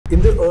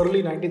the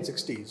early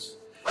 1960s,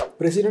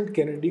 President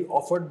Kennedy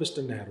offered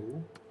Mr.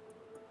 Nehru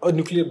a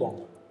nuclear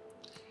bomb.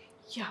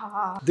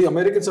 Yeah. The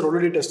Americans had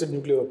already tested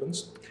nuclear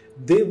weapons.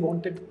 They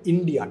wanted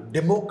India,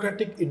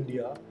 democratic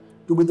India,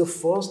 to be the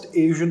first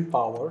Asian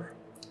power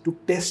to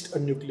test a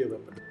nuclear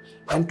weapon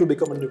and to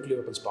become a nuclear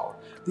weapons power.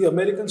 The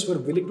Americans were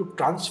willing to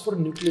transfer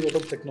nuclear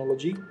weapons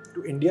technology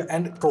to India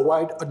and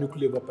provide a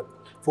nuclear weapon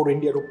for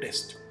India to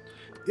test.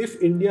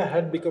 If India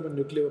had become a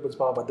nuclear weapons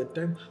power by that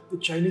time, the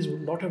Chinese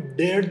would not have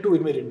dared to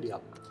invade India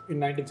in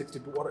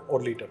 1962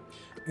 or later.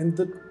 And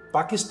the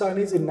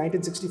Pakistanis in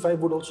 1965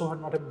 would also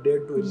not have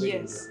dared to invade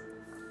India.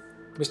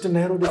 Mr.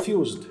 Nehru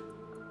refused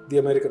the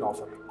American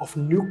offer of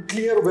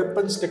nuclear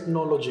weapons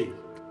technology.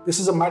 This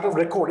is a matter of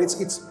record.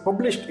 It's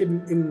published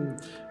in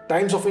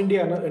Times of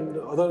India and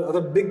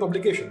other big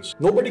publications.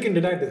 Nobody can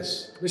deny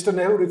this. Mr.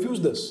 Nehru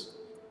refused this.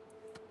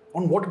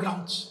 On what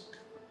grounds?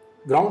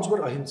 Grounds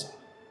were ahimsa.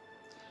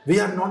 We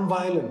are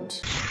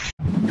non-violent.